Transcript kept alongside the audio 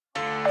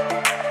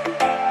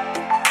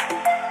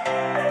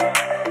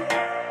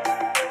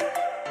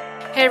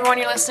Hey everyone,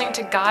 you're listening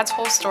to God's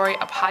Whole Story,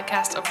 a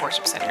podcast of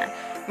Worship Center.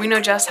 We know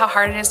just how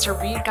hard it is to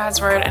read God's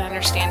Word and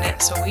understand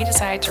it, so we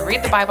decided to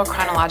read the Bible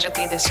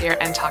chronologically this year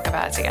and talk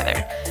about it together.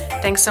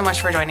 Thanks so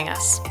much for joining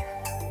us.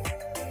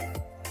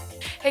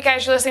 Hey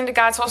guys, you're listening to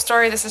God's Whole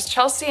Story. This is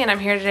Chelsea, and I'm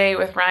here today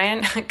with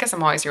Ryan. I guess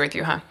I'm always here with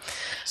you, huh?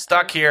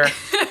 Stuck here,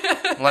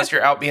 unless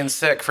you're out being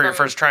sick for your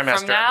first trimester.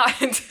 From now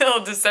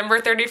until December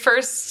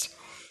 31st,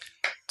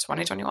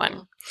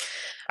 2021.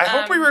 I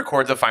hope we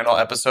record the final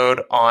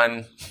episode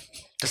on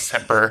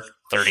December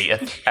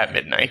 30th at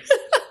midnight.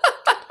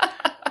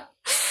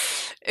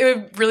 It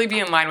would really be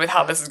in line with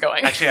how this is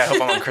going. Actually, I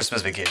hope I'm on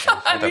Christmas vacation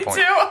at that Me point.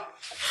 too.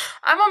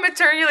 I'm on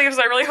maternity leave,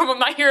 so I really hope I'm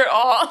not here at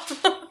all.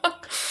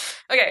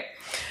 Okay,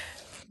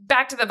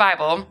 back to the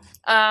Bible.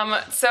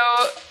 So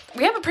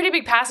we have a pretty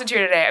big passage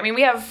here today. I mean,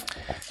 we have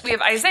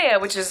Isaiah,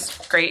 which is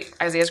great.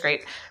 Isaiah's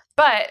great,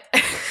 but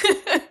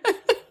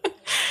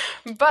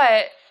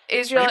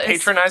Israel Are you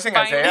patronizing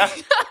Isaiah?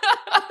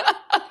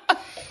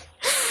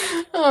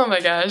 Oh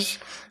my gosh.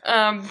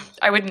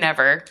 I would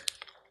never.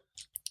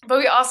 But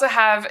we also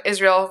have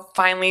Israel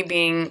finally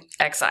being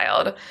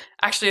exiled.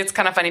 Actually, it's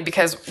kind of funny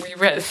because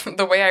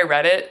the way I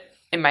read it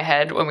in my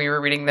head when we were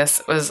reading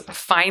this was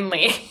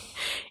finally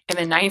in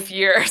the 9th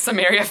year,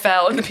 Samaria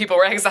fell and the people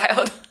were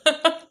exiled.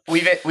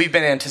 We've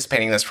been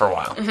anticipating this for a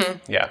while.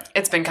 Mm-hmm. Yeah.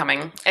 It's been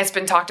coming. It's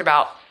been talked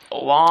about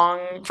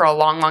for a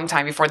long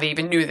time before they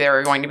even knew they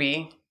were going to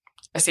be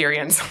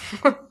Assyrians.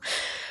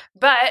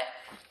 But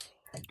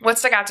what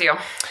stuck out to you?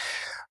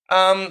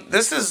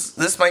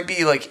 This might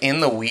be like in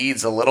the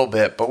weeds a little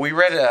bit, but we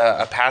read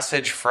a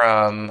passage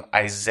from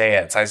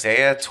Isaiah. It's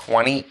Isaiah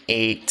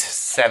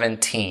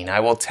 28:17.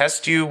 I will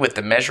test you with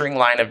the measuring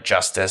line of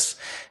justice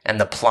and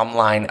the plumb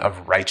line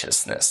of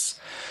righteousness.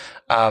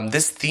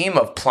 This theme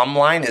of plumb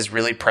line is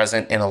really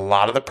present in a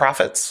lot of the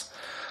prophets.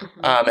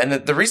 And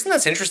the reason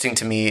that's interesting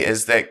to me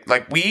is that,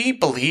 like, we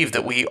believe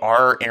that we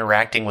are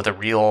interacting with a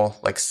real,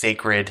 like,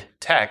 sacred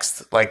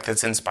text, like,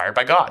 that's inspired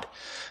by God.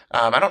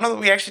 I don't know that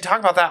we actually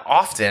talk about that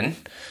often,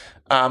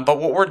 but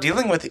what we're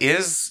dealing with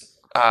is,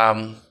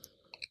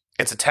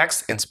 it's a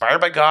text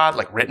inspired by God,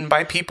 like, written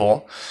by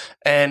people,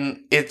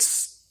 and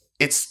it's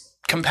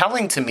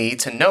compelling to me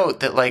to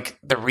note that, like,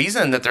 the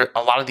reason that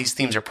a lot of these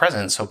themes are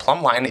present, so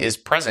plumb line is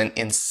present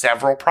in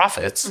several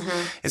prophets,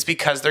 is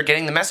because they're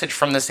getting the message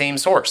from the same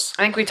source.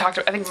 I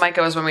think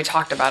Micah was when we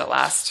talked about it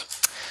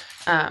last.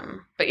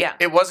 But yeah.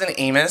 It was in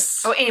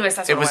Amos. Oh, Amos,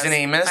 that's what it was. It was in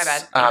Amos. My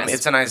bad. Amos.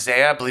 It's in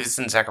Isaiah. I believe it's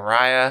in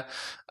Zechariah.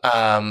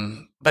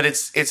 But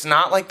it's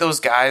not like those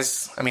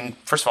guys. I mean,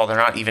 first of all, they're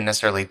not even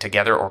necessarily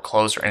together or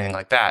close or anything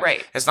like that.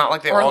 Right. It's not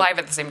like they or all alive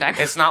at the same time.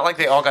 It's not like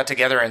they all got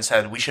together and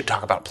said we should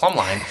talk about plumb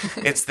line.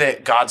 It's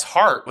that God's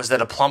heart was that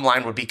a plumb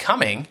line would be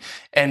coming,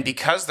 and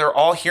because they're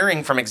all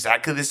hearing from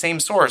exactly the same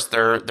source,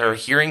 they're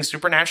hearing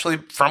supernaturally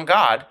from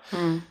God.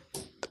 The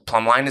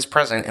plumb line is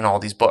present in all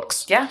these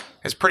books. Yeah,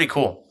 it's pretty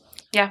cool.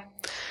 Yeah.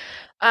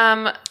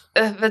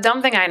 The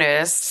dumb thing I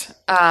noticed.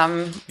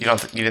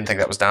 You didn't think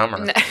that was dumb,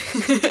 or?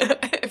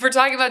 If we're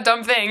talking about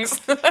dumb things,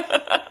 the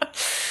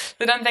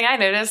dumb thing I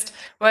noticed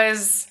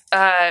was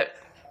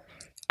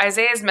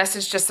Isaiah's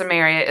message to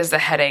Samaria is the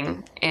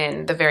heading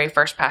in the very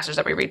first passage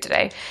that we read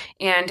today.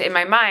 And in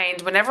my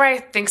mind, whenever I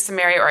think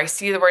Samaria or I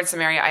see the word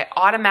Samaria, I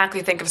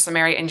automatically think of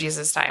Samaria in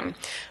Jesus' time,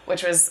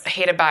 which was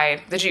hated by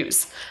the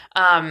Jews.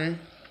 And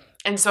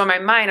so in my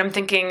mind, I'm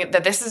thinking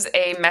that this is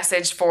a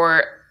message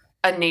for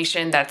a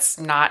nation that's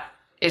not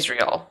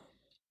Israel.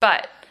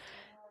 But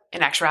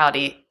in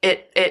actuality,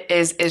 it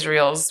is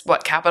Israel's,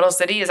 capital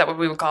city? Is that what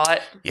we would call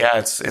it? Yeah,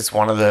 it's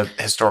one of the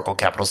historical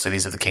capital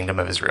cities of the Kingdom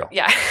of Israel.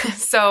 Yeah.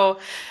 So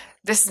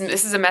this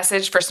is a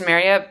message for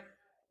Samaria,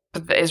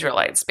 the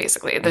Israelites,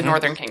 basically, the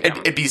northern kingdom.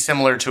 It'd be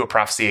similar to a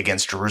prophecy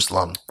against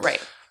Jerusalem. Right.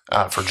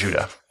 For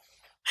Judah.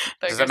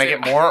 Does that make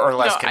it more or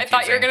less confusing? I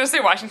thought you were going to say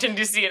Washington,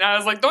 D.C., and I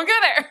was like, don't go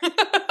there.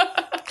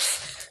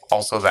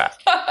 Also that.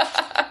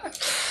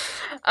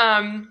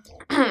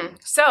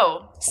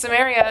 So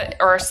Samaria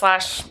 /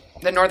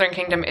 the northern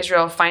kingdom,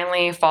 Israel,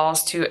 finally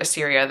falls to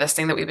Assyria. This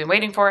thing that we've been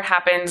waiting for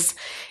happens,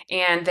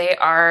 and they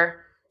are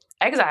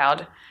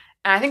exiled.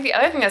 And I think the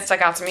other thing that stuck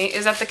out to me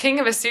is that the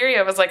king of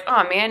Assyria was like,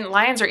 oh man,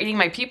 lions are eating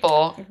my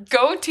people.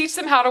 Go teach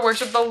them how to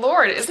worship the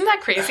Lord. Isn't that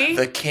crazy?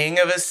 The king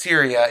of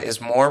Assyria is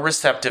more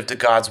receptive to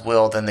God's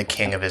will than the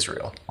king of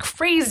Israel.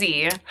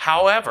 Crazy.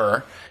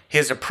 However,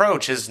 his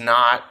approach is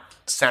not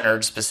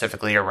centered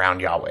specifically around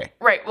Yahweh.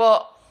 Right.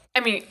 Well, I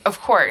mean, of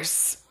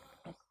course.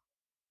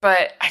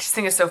 But I just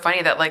think it's so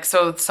funny that, like,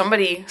 so some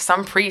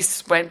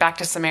priest went back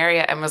to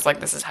Samaria and was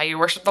like, this is how you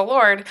worship the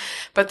Lord.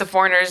 But the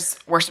foreigners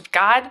worshiped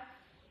God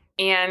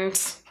and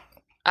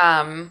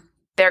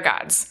their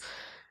gods.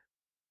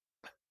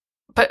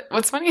 But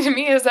what's funny to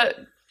me is that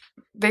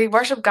they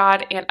worship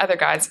God and other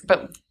gods,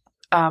 but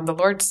the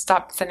Lord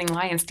stopped sending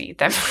lions to eat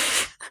them.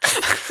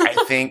 I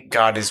think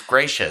God is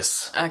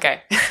gracious.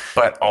 Okay.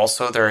 But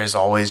also there is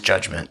always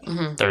judgment.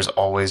 Mm-hmm. There's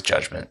always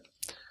judgment.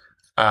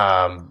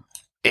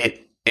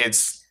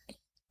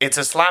 It's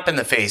a slap in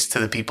the face to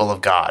the people of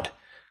God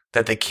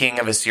that the king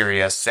of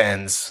Assyria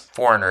sends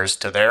foreigners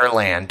to their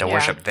land to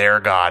worship their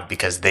God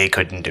because they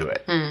couldn't do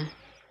it.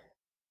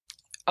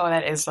 Oh,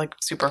 that is like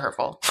super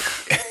hurtful.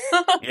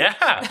 Yeah.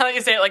 Now that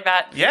you say it like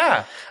that.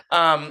 Yeah.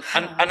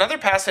 Another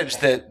passage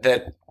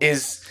that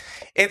is,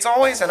 it's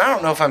always, and I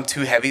don't know if I'm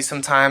too heavy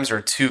sometimes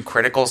or too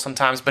critical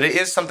sometimes, but it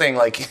is something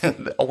like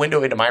a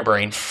window into my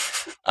brain.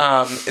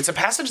 It's a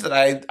passage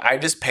that I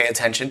just pay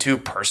attention to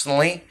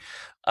personally.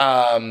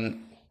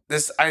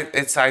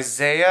 It's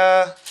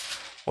Isaiah.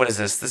 What is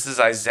this? This is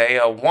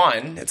Isaiah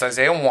 1. It's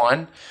Isaiah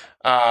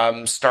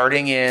 1,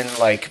 starting in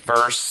like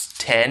verse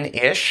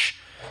 10-ish.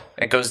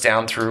 It goes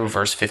down through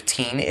verse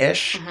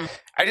 15-ish.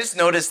 I just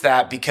noticed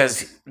that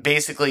because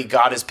basically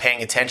God is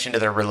paying attention to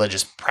their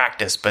religious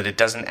practice, but it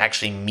doesn't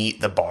actually meet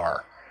the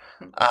bar.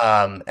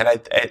 And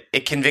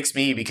it convicts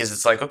me because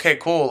it's like, okay,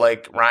 cool.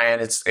 Like, Ryan,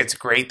 it's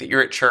great that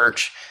you're at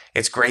church.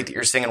 It's great that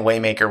you're singing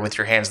Waymaker with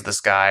your hands to the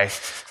sky.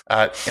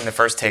 In the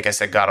first take, I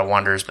said God of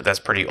Wonders, but that's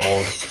pretty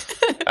old.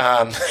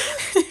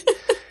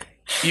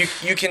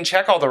 You can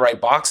check all the right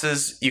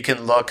boxes. You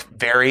can look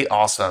very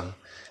awesome.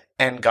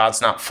 And God's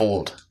not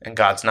fooled, and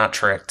God's not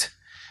tricked.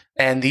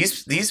 And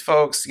these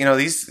folks,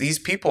 these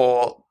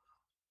people,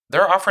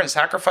 they're offering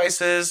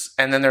sacrifices,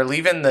 and then they're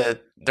leaving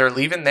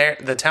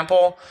the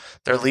temple,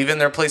 they're leaving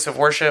their place of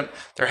worship,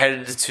 they're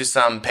headed to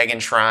some pagan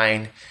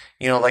shrine.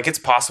 Like, it's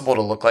possible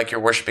to look like you're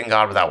worshiping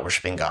God without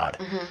worshiping God.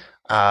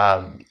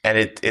 And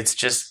it's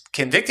just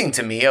convicting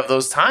to me of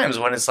those times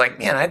when it's like,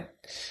 man,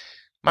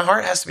 my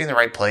heart has to be in the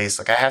right place.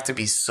 Like, I have to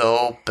be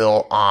so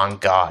built on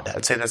God.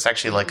 I'd say that's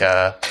actually like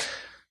a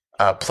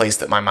place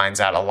that my mind's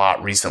at a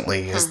lot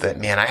recently, is that,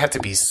 man, I have to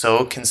be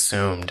so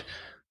consumed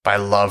by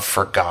love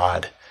for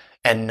God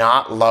and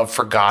not love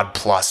for God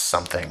plus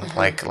something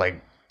like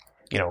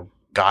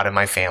God in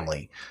my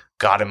family,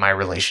 God in my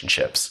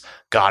relationships,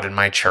 God in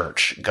my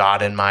church,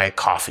 God in my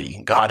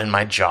coffee, God in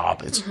my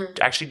job. It's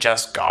actually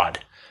just God.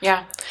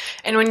 Yeah.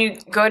 And when you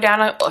go down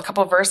a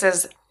couple of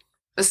verses,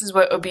 this is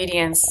what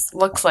obedience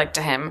looks like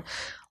to him.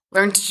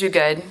 Learn to do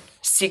good,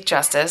 seek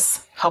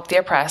justice, help the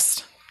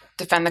oppressed,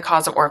 defend the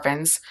cause of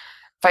orphans,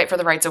 fight for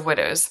the rights of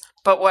widows.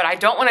 But what I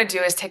don't want to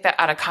do is take that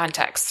out of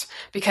context,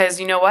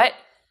 because you know what?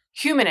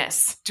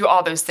 Humanists do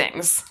all those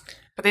things,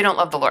 but they don't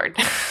love the Lord.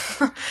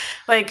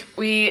 Like,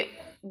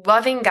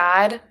 loving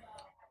God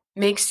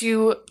makes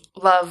you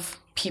love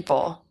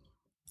people.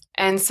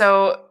 And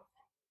so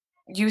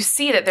you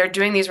see that they're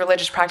doing these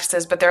religious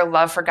practices, but their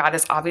love for God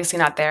is obviously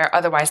not there.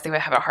 Otherwise, they would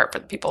have a heart for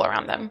the people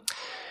around them.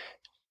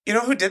 You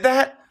know who did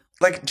that?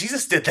 Like,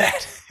 Jesus did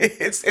that.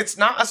 It's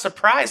not a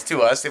surprise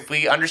to us if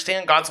we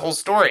understand God's whole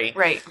story.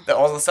 Right. That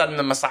all of a sudden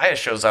the Messiah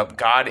shows up,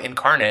 God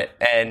incarnate,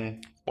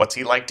 and what's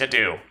he like to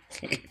do?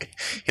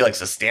 He likes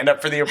to stand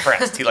up for the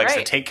oppressed. He likes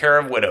to take care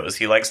of widows.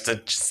 He likes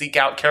to seek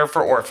out care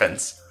for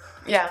orphans.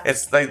 Yeah.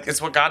 It's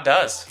what God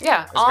does.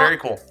 Yeah. It's very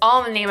cool.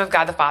 All in the name of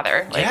God the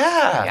Father.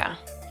 Yeah.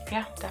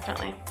 Yeah,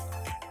 definitely.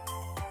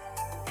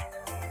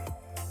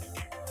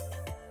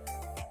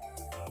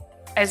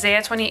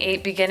 Isaiah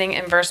 28, beginning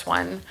in verse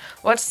 1.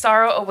 What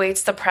sorrow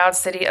awaits the proud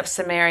city of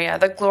Samaria,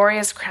 the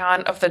glorious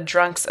crown of the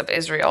drunks of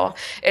Israel.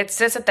 It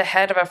sits at the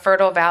head of a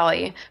fertile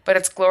valley, but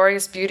its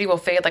glorious beauty will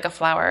fade like a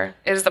flower.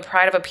 It is the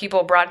pride of a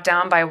people brought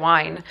down by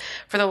wine.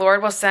 For the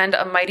Lord will send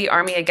a mighty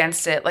army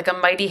against it, like a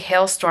mighty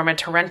hailstorm and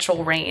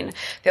torrential rain.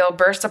 They will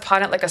burst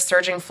upon it like a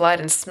surging flood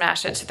and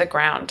smash it to the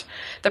ground.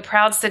 The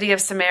proud city of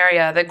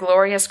Samaria, the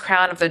glorious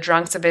crown of the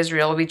drunks of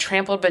Israel, will be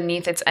trampled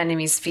beneath its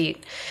enemies'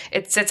 feet.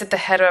 It sits at the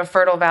head of a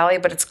fertile valley,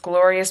 but its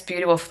glorious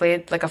beauty will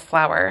fade like a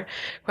flower.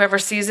 Whoever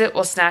sees it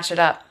will snatch it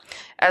up,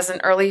 as an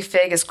early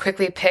fig is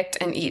quickly picked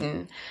and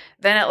eaten.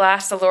 Then at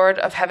last the Lord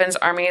of heaven's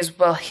armies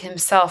will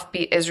himself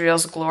be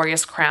Israel's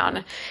glorious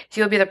crown. He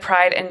will be the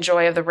pride and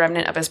joy of the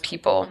remnant of his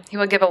people. He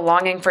will give a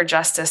longing for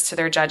justice to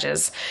their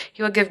judges.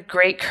 He will give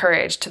great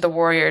courage to the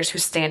warriors who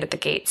stand at the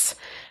gates.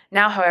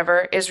 Now,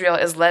 however, Israel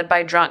is led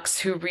by drunks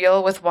who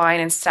reel with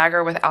wine and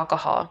stagger with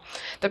alcohol.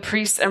 The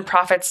priests and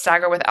prophets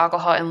stagger with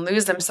alcohol and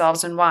lose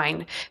themselves in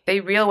wine. They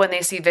reel when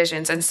they see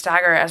visions and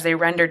stagger as they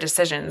render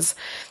decisions.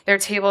 Their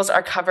tables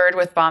are covered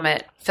with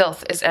vomit.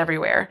 Filth is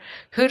everywhere.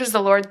 Who does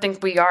the Lord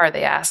think we are,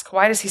 they ask.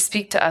 Why does he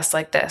speak to us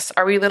like this?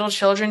 Are we little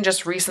children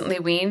just recently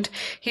weaned?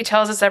 He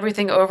tells us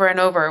everything over and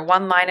over,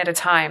 one line at a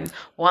time,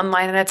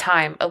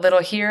 a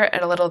little here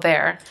and a little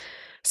there.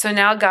 So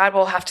now God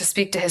will have to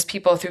speak to his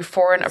people through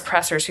foreign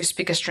oppressors who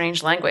speak a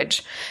strange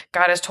language.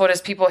 God has told his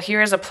people, here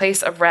is a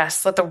place of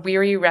rest. Let the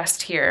weary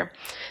rest here.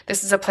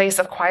 This is a place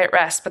of quiet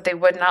rest, but they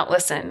would not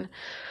listen.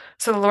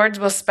 So the Lord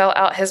will spell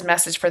out his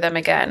message for them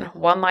again,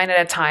 one line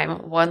at a time,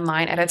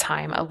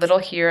 a little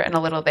here and a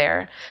little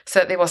there, so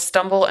that they will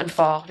stumble and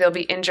fall. They'll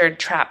be injured,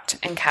 trapped,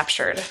 and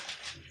captured.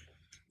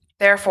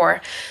 Therefore,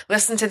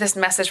 listen to this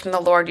message from the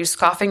Lord, you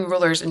scoffing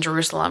rulers in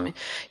Jerusalem.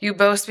 You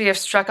boast we have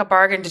struck a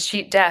bargain to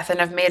cheat death and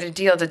have made a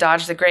deal to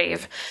dodge the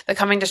grave. The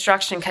coming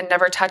destruction can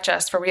never touch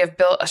us, for we have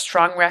built a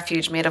strong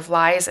refuge made of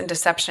lies and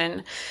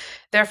deception.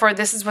 Therefore,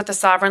 this is what the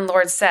sovereign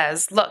Lord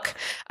says. Look,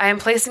 I am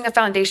placing a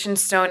foundation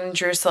stone in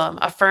Jerusalem,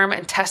 a firm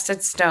and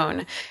tested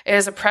stone. It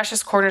is a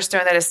precious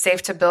cornerstone that is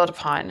safe to build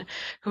upon.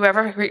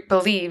 Whoever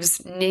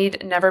believes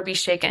need never be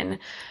shaken.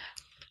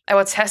 I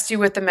will test you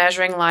with the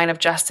measuring line of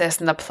justice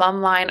and the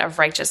plumb line of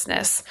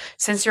righteousness.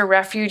 Since your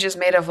refuge is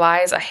made of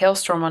lies, a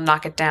hailstorm will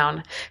knock it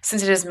down.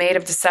 Since it is made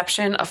of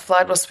deception, a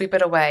flood will sweep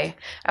it away.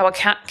 I will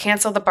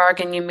cancel the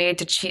bargain you made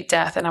to cheat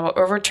death, and I will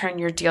overturn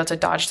your deal to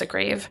dodge the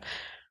grave.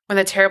 When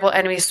the terrible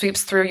enemy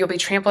sweeps through, you'll be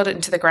trampled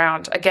into the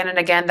ground. Again and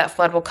again, that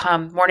flood will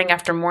come, morning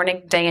after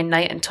morning, day and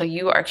night, until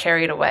you are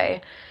carried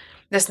away.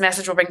 This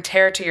message will bring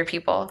terror to your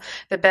people.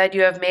 The bed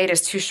you have made is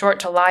too short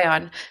to lie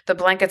on. The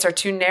blankets are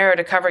too narrow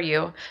to cover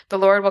you. The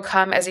Lord will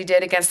come as he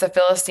did against the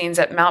Philistines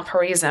at Mount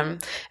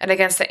Perazim and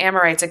against the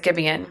Amorites at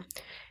Gibeon.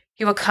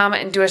 He will come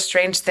and do a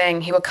strange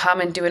thing. He will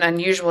come and do an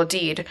unusual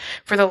deed.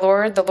 For the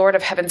Lord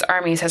of heaven's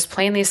armies, has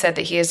plainly said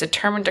that he is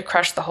determined to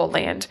crush the whole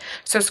land.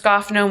 So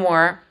scoff no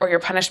more, or your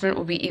punishment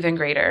will be even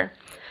greater.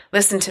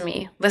 Listen to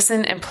me.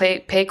 Listen and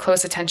pay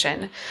close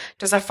attention.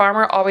 Does a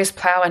farmer always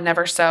plow and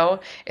never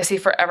sow? Is he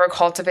forever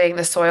cultivating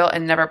the soil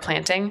and never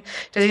planting?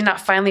 Does he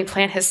not finally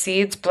plant his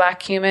seeds, black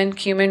cumin,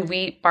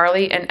 wheat,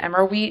 barley, and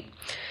emmer wheat,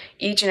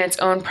 each in its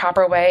own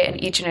proper way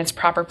and each in its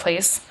proper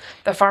place?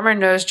 The farmer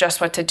knows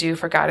just what to do,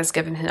 for God has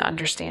given him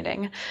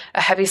understanding.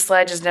 A heavy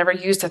sledge is never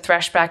used to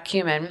thresh back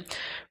cumin.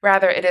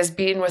 Rather, it is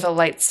beaten with a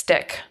light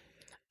stick.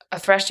 A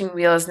threshing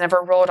wheel is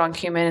never rolled on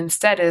cumin.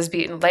 Instead, it is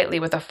beaten lightly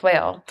with a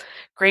flail.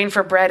 Grain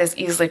for bread is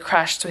easily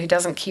crushed, so he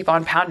doesn't keep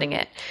on pounding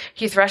it.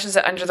 He threshes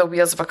it under the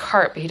wheels of a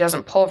cart, but he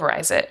doesn't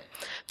pulverize it.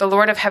 The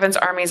Lord of heaven's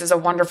armies is a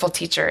wonderful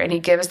teacher, and he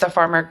gives the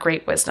farmer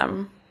great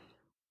wisdom.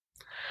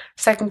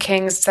 2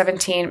 Kings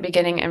 17,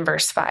 beginning in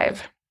verse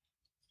 5.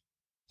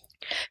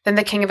 Then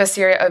the king of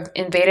Assyria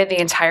invaded the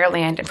entire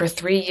land, and for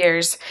 3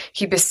 years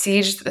he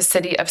besieged the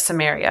city of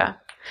Samaria.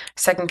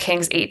 2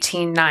 Kings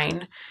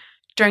 18:9.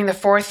 During the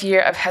 4th year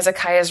of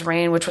Hezekiah's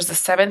reign, which was the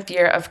 7th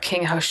year of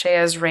King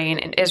Hosea's reign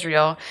in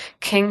Israel,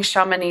 King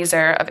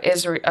Shalmaneser of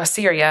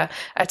Assyria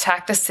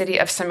attacked the city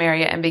of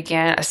Samaria and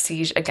began a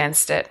siege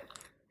against it.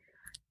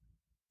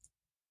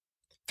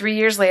 3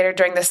 years later,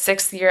 during the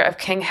 6th year of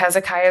King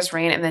Hezekiah's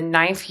reign and the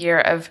 9th year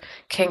of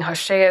King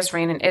Hosea's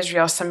reign in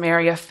Israel,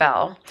 Samaria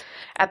fell.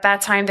 At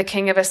that time, the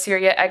king of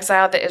Assyria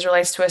exiled the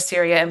Israelites to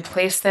Assyria and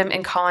placed them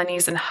in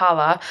colonies in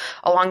Hala,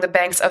 along the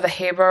banks of the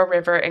Habor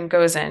River in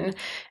Gozan,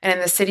 and in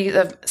the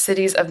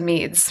cities of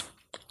Medes.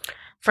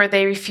 For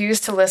they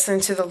refused to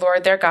listen to the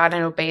Lord their God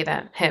and obey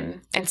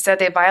him. Instead,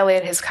 they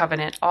violated his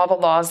covenant, all the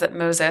laws that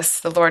Moses,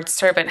 the Lord's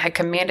servant, had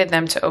commanded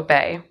them to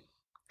obey.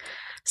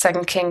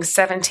 2 Kings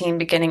 17,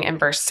 beginning in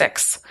verse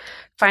 6.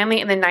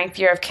 Finally, in the 9th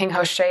year of King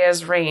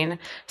Hosea's reign,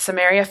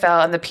 Samaria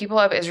fell, and the people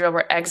of Israel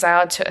were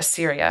exiled to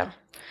Assyria.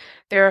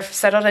 They were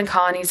settled in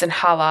colonies in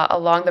Hala,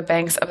 along the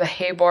banks of the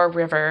Habor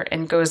River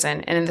in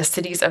Gozan, and in the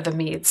cities of the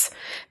Medes.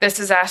 This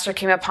disaster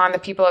came upon the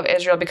people of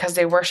Israel because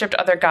they worshipped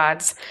other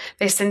gods.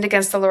 They sinned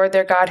against the Lord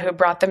their God, who had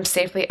brought them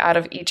safely out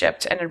of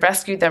Egypt, and had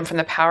rescued them from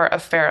the power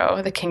of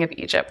Pharaoh, the king of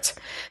Egypt.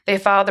 They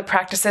followed the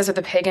practices of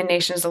the pagan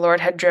nations the Lord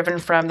had driven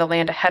from the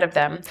land ahead of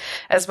them,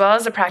 as well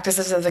as the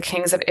practices of the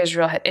kings of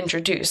Israel had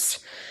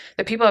introduced.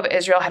 The people of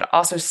Israel had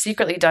also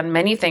secretly done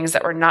many things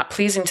that were not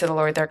pleasing to the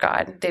Lord their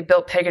God. They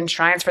built pagan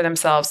shrines for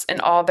themselves in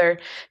all their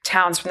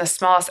towns, from the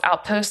smallest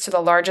outpost to the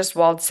largest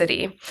walled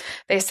city.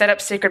 They set up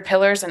sacred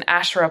pillars and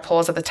Asherah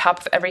poles at the top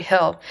of every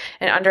hill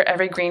and under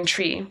every green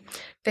tree.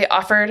 They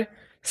offered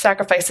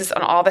sacrifices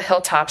on all the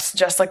hilltops,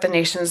 just like the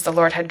nations the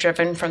Lord had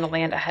driven from the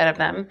land ahead of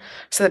them.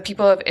 So the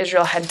people of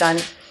Israel had done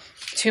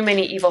too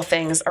many evil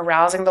things,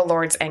 arousing the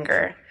Lord's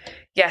anger.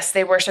 Yes,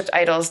 they worshipped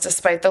idols,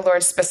 despite the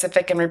Lord's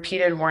specific and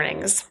repeated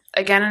warnings.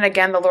 Again and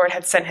again, the Lord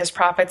had sent his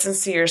prophets and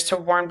seers to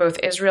warn both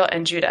Israel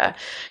and Judah.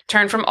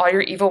 Turn from all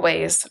your evil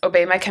ways,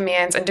 obey my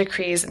commands and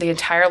decrees, the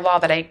entire law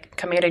that I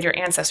commanded your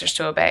ancestors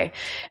to obey,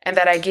 and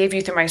that I gave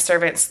you through my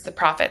servants, the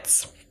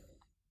prophets.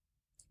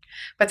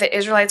 But the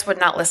Israelites would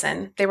not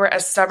listen. They were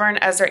as stubborn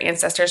as their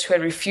ancestors who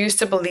had refused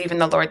to believe in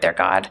the Lord their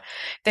God.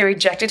 They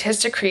rejected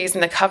his decrees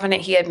and the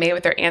covenant he had made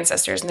with their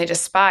ancestors, and they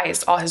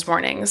despised all his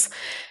warnings.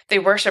 They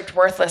worshipped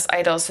worthless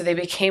idols, so they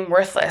became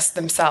worthless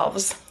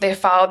themselves. They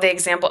followed the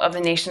example of the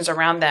nations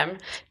around them,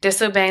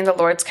 disobeying the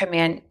Lord's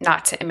command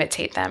not to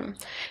imitate them.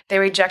 They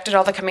rejected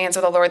all the commands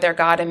of the Lord their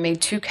God and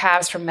made 2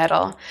 calves from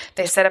metal.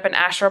 They set up an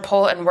Asherah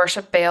pole and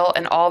worshipped Baal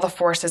and all the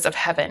forces of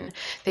heaven.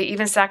 They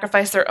even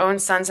sacrificed their own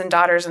sons and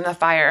daughters in the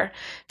fire.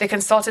 They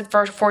consulted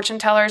fortune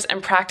tellers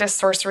and practiced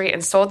sorcery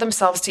and sold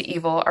themselves to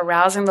evil,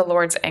 arousing the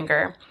Lord's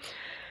anger.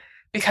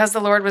 Because the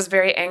Lord was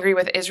very angry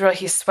with Israel,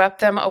 he swept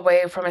them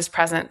away from his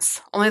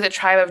presence. Only the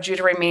tribe of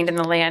Judah remained in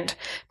the land.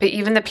 But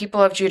even the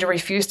people of Judah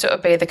refused to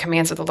obey the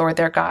commands of the Lord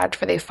their God,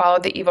 for they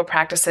followed the evil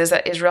practices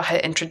that Israel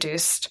had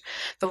introduced.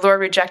 The Lord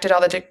rejected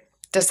all the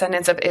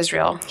descendants of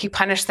Israel. He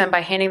punished them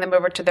by handing them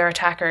over to their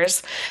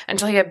attackers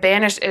until he had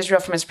banished Israel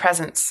from his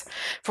presence.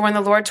 For when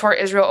the Lord tore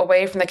Israel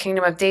away from the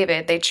kingdom of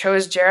David, they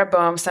chose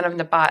Jeroboam, son of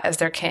Nebat, as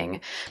their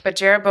king. But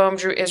Jeroboam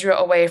drew Israel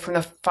away from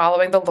the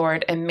following the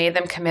Lord and made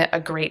them commit a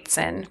great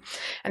sin.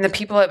 And the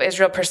people of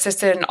Israel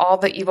persisted in all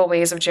the evil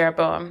ways of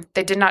Jeroboam.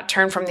 They did not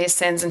turn from these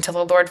sins until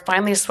the Lord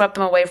finally swept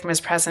them away from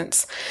his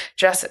presence,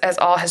 just as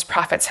all his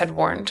prophets had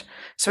warned.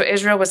 So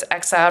Israel was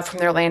exiled from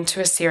their land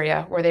to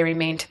Assyria, where they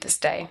remain to this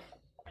day.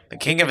 The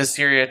king of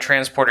Assyria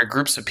transported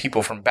groups of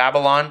people from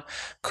Babylon,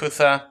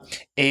 Cutha,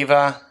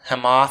 Ava,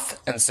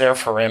 Hamath, and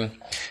Sepharvaim,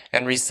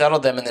 and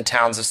resettled them in the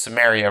towns of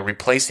Samaria,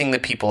 replacing the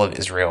people of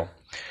Israel.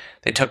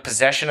 They took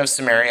possession of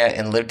Samaria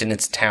and lived in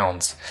its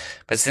towns.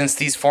 But since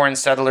these foreign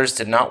settlers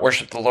did not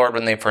worship the Lord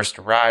when they first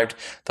arrived,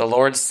 the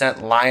Lord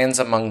sent lions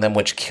among them,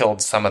 which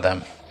killed some of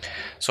them.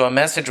 So a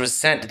message was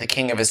sent to the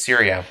king of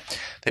Assyria.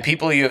 The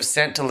people you have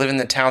sent to live in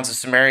the towns of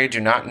Samaria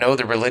do not know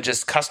the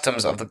religious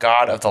customs of the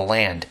God of the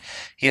land.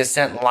 He has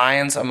sent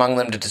lions among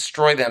them to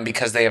destroy them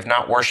because they have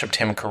not worshipped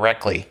him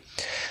correctly.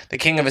 The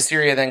king of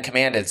Assyria then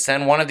commanded,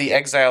 "Send one of the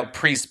exiled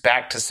priests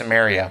back to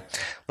Samaria.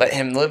 Let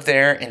him live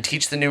there and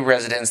teach the new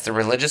residents the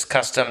religious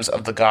customs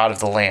of the God of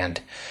the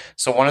land."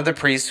 So one of the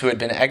priests who had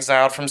been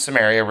exiled from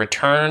Samaria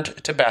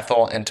returned to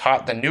Bethel and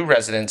taught the new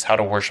residents how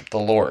to worship the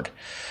Lord.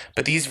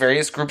 But these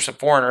various groups of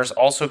foreigners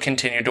also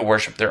continued to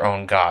worship their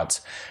own gods.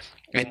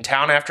 In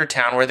town after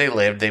town where they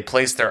lived, they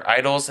placed their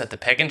idols at the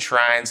pagan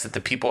shrines that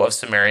the people of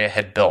Samaria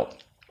had built.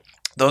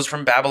 Those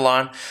from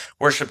Babylon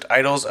worshipped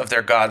idols of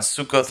their god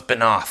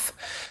Succoth-Benoth.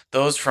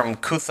 Those from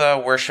Cutha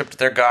worshipped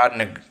their god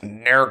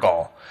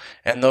Nergal.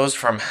 And those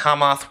from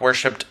Hamath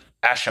worshipped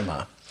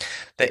Ashima.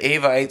 The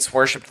Avites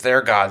worshipped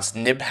their gods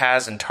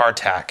Nibhaz and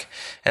Tartak.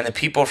 And the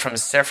people from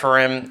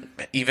Sepharvaim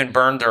even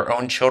burned their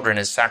own children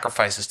as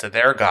sacrifices to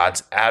their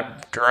gods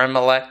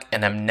Adrammelech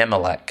and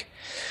Amnemelech.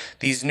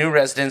 These new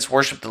residents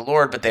worshiped the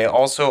Lord, but they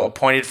also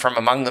appointed from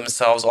among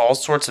themselves all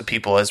sorts of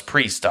people as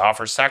priests to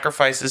offer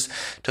sacrifices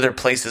to their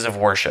places of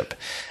worship.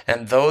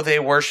 And though they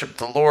worshiped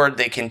the Lord,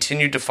 they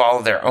continued to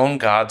follow their own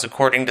gods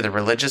according to the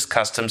religious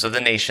customs of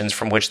the nations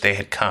from which they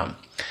had come.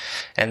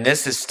 And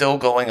this is still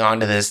going on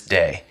to this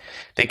day.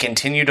 They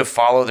continue to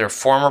follow their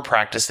former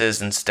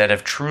practices instead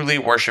of truly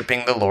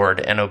worshiping the Lord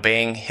and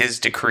obeying his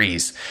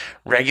decrees,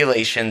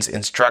 regulations,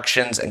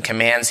 instructions, and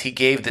commands he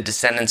gave the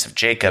descendants of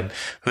Jacob,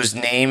 whose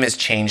name is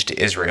changed to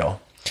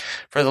Israel.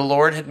 For the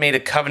Lord had made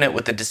a covenant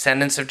with the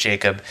descendants of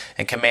Jacob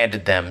and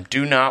commanded them,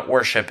 "Do not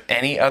worship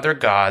any other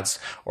gods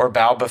or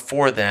bow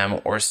before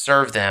them or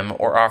serve them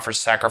or offer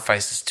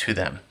sacrifices to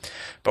them,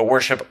 but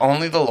worship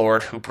only the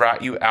Lord who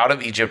brought you out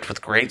of Egypt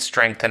with great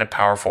strength and a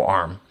powerful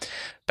arm.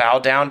 Bow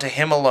down to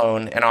him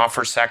alone and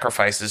offer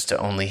sacrifices to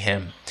only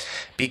him.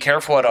 Be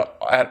careful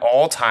at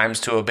all times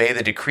to obey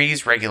the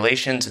decrees,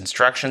 regulations,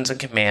 instructions, and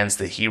commands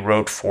that he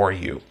wrote for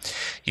you.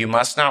 You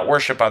must not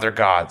worship other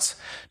gods.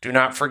 Do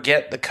not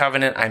forget the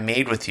covenant I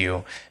made with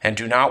you, and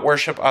do not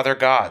worship other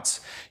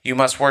gods. You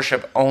must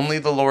worship only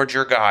the Lord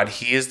your God.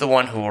 He is the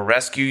one who will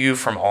rescue you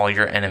from all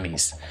your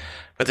enemies."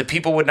 But the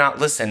people would not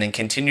listen and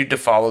continued to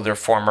follow their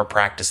former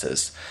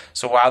practices.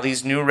 So while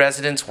these new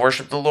residents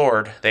worshiped the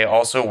Lord, they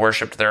also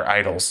worshiped their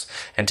idols,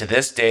 and to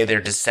this day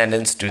their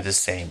descendants do the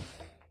same.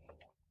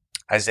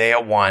 Isaiah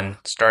 1,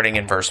 starting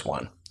in verse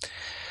 1.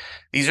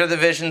 These are the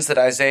visions that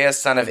Isaiah,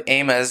 son of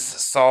Amoz,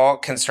 saw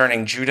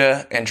concerning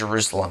Judah and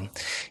Jerusalem.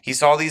 He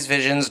saw these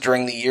visions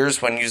during the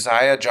years when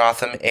Uzziah,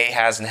 Jotham,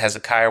 Ahaz, and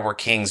Hezekiah were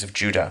kings of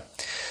Judah.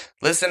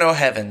 Listen, O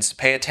heavens,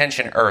 pay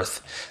attention,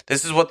 earth.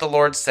 This is what the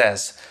Lord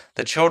says.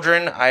 The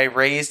children I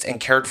raised and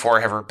cared for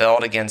have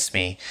rebelled against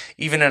me.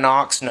 Even an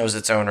ox knows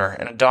its owner,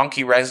 and a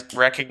donkey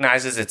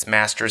recognizes its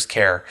master's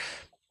care.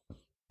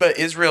 But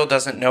Israel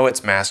doesn't know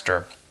its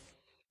master.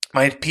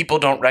 My people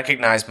don't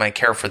recognize my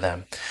care for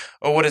them.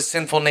 Oh, what a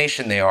sinful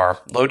nation they are,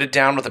 loaded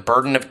down with a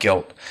burden of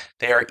guilt.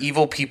 They are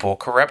evil people,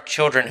 corrupt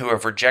children who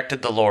have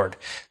rejected the Lord.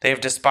 They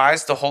have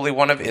despised the Holy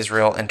One of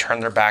Israel and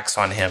turned their backs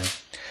on him.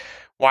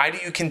 Why do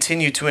you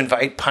continue to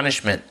invite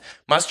punishment?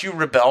 Must you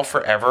rebel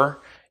forever?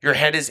 Your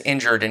head is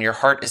injured and your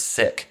heart is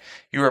sick.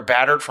 You are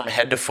battered from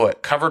head to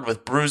foot, covered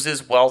with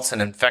bruises, welts,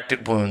 and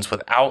infected wounds,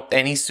 without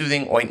any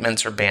soothing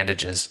ointments or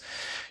bandages.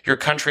 Your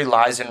country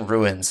lies in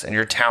ruins, and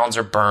your towns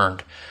are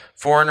burned.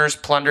 Foreigners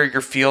plunder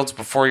your fields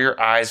before your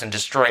eyes and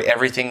destroy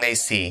everything they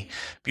see.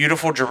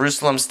 Beautiful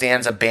Jerusalem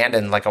stands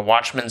abandoned like a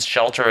watchman's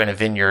shelter in a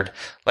vineyard,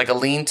 like a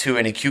lean-to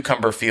in a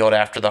cucumber field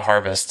after the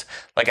harvest,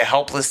 like a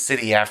helpless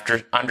city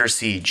under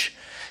siege.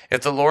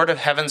 If the Lord of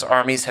heaven's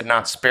armies had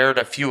not spared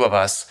a few of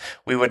us,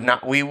 we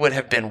would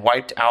have been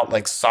wiped out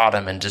like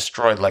Sodom and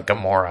destroyed like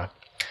Gomorrah.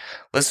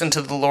 Listen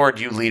to the Lord,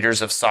 you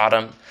leaders of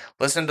Sodom.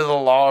 Listen to the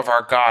law of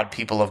our God,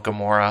 people of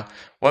Gomorrah.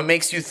 What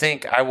makes you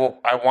think I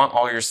want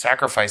all your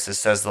sacrifices,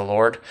 says the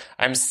Lord?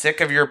 I'm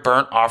sick of your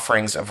burnt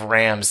offerings of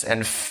rams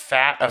and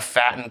fat of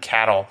fattened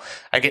cattle.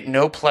 I get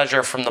no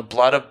pleasure from the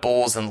blood of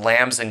bulls and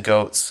lambs and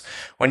goats.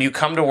 When you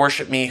come to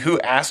worship me, who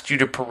asked you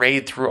to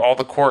parade through all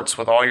the courts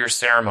with all your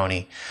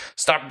ceremony?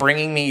 Stop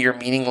bringing me your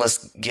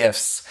meaningless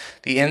gifts.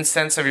 The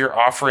incense of your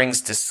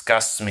offerings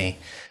disgusts me.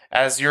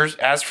 As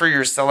for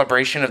your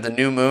celebration of the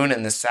new moon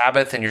and the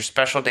Sabbath and your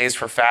special days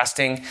for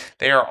fasting,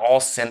 they are all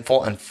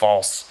sinful and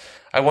false.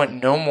 I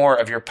want no more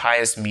of your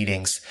pious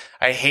meetings.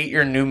 I hate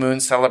your new moon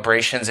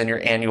celebrations and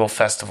your annual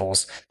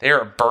festivals. They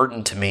are a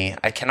burden to me.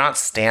 I cannot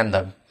stand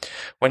them.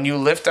 When you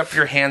lift up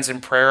your hands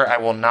in prayer, I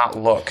will not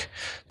look.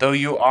 Though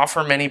you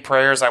offer many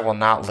prayers, I will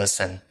not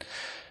listen.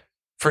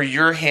 For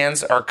your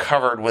hands are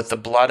covered with the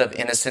blood of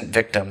innocent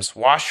victims.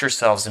 Wash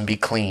yourselves and be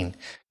clean.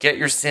 Get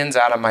your sins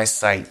out of my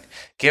sight.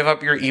 Give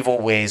up your evil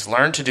ways.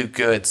 Learn to do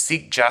good.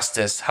 Seek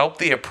justice. Help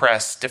the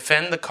oppressed.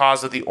 Defend the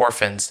cause of the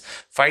orphans.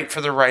 Fight for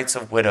the rights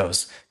of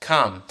widows.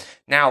 Come,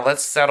 now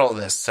let's settle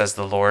this, says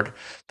the Lord.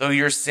 Though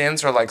your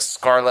sins are like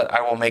scarlet, I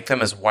will make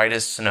them as white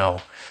as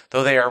snow.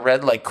 Though they are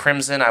red like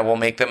crimson, I will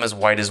make them as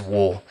white as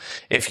wool.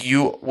 If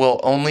you will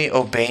only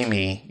obey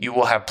me, you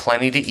will have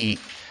plenty to eat.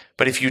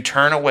 But if you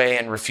turn away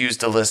and refuse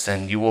to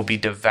listen, you will be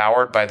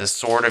devoured by the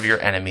sword of your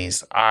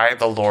enemies. I,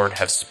 the Lord,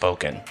 have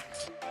spoken.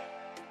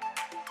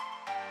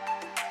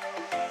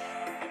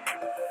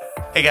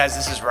 Hey guys,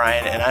 this is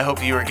Ryan, and I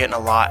hope you are getting a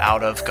lot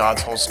out of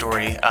God's whole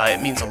story.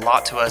 It means a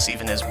lot to us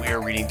even as we are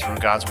reading through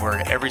God's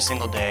Word every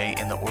single day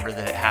in the order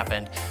that it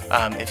happened.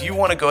 If you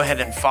want to go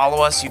ahead and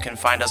follow us, you can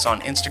find us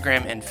on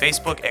Instagram and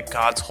Facebook at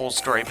God's Whole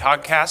Story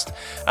Podcast.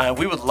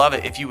 We would love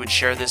it if you would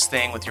share this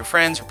thing with your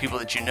friends or people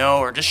that you know,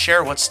 or just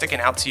share what's sticking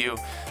out to you.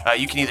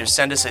 You can either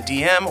send us a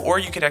DM, or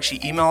you could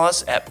actually email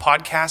us at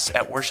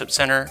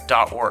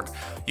podcasts@worshipcenter.org.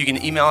 You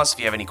can email us if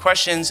you have any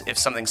questions, if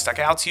something stuck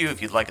out to you,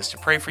 if you'd like us to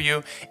pray for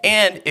you.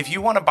 And if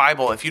you want a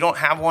Bible, if you don't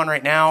have one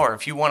right now, or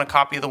if you want a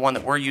copy of the one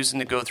that we're using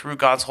to go through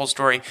God's whole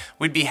story,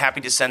 we'd be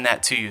happy to send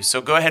that to you. So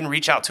go ahead and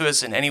reach out to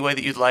us in any way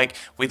that you'd like.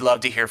 We'd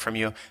love to hear from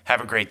you.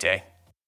 Have a great day.